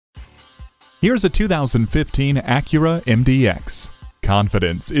Here's a 2015 Acura MDX.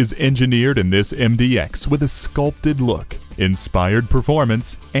 Confidence is engineered in this MDX with a sculpted look, inspired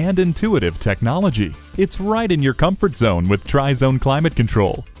performance, and intuitive technology. It's right in your comfort zone with Tri-Zone climate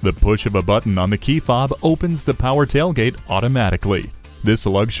control. The push of a button on the key fob opens the power tailgate automatically. This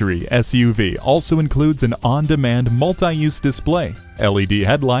luxury SUV also includes an on-demand multi-use display, LED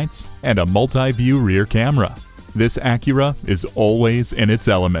headlights, and a multi-view rear camera. This Acura is always in its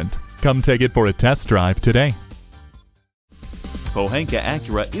element. Come take it for a test drive today. Pohanka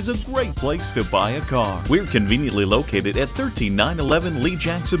Acura is a great place to buy a car. We're conveniently located at 13911 Lee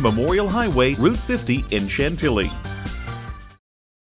Jackson Memorial Highway, Route 50 in Chantilly.